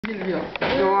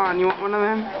Dajuannn, you want one of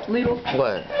them?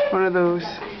 What? One of those.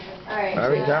 I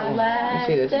already got one. Let me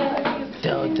see this.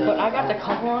 But I got the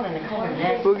cover on and the cover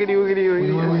next. Woogity, woogity,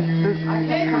 woogity.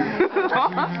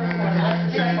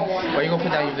 Are you gonna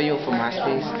put down your video for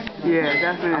MySpace? Yeah,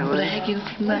 definitely. Blagging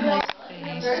for MySpace.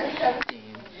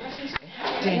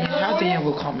 Damn, how Daniel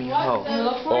will call me a hoe?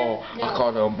 Oh, I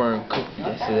called her a burned cookie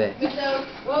yesterday.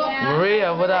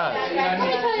 Maria, what up?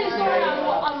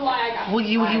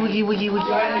 Woogie, woogie, woogie, woogie, woogie.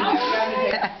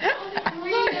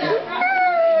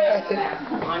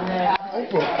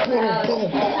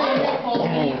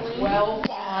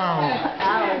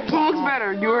 Who looks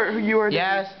better? You or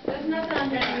Yes.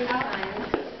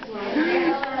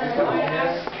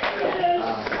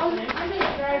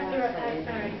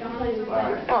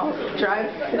 Oh, drive.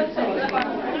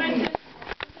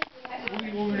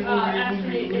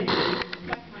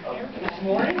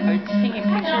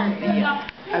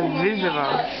 A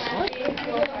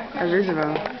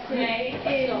visible.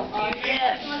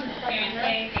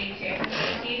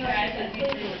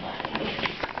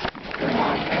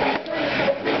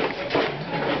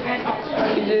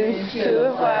 To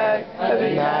the flag of the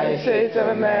United States of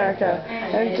America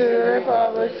and to the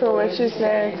republic for which it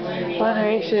stands, one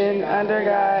nation, under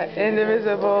God,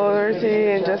 indivisible,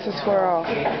 liberty and justice for all.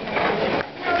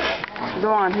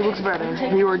 Go on, who looks better?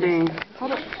 You or Dean?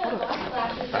 Hold up.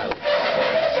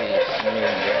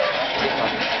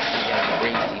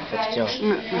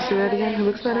 Let's see that again. Who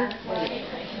looks better?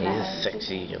 He's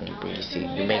sexy, young, breezy.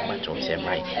 You make my choice and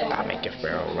right. I make it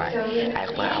feel right.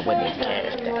 That's why I wouldn't care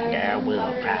if that girl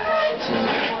will cry.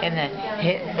 And then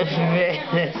hit.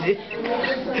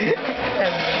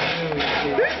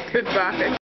 Goodbye.